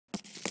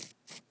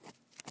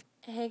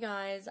Hey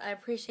guys, I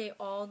appreciate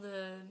all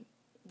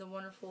the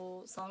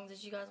wonderful songs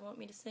that you guys want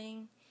me to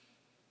sing.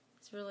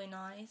 It's really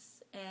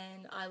nice,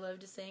 and I love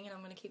to sing, and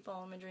I'm going to keep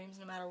following my dreams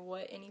no matter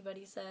what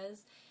anybody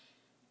says.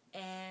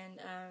 And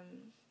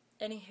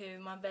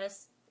anywho, my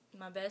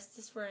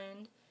bestest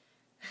friend,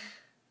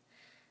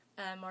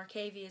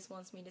 Marcavius,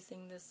 wants me to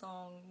sing this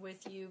song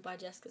 "With You" by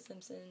Jessica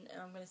Simpson,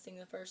 and I'm going to sing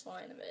the first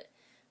line of it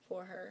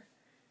for her.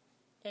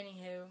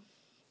 Anywho,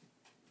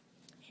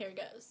 here it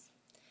goes.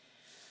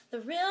 The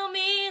real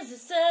me is a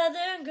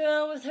southern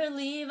girl with her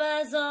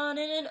Levi's on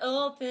and an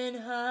open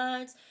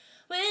heart.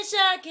 Wish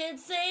I could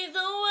save the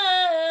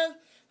world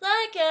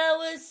like I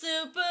was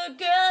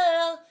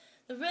Supergirl.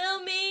 The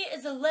real me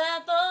is a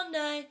laugh all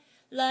night,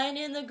 lying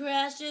in the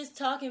grass just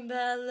talking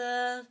about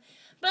love.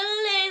 But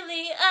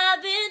lately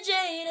I've been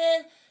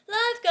jaded,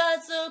 life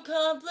got so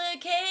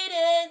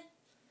complicated.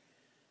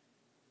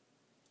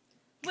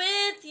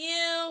 With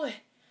you,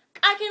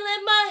 I can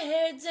let my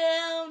hair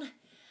down,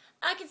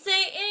 I can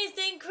say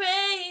anything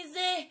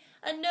crazy.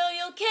 I know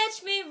you'll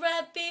catch me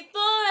right before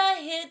I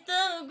hit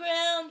the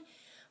ground,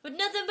 with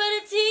nothing but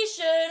a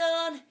t-shirt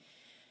on.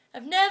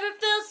 I've never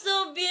felt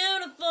so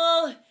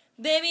beautiful,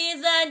 baby,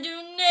 as I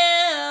do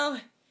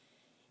now.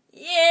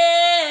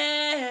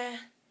 Yeah.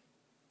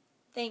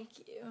 Thank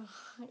you,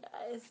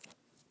 guys.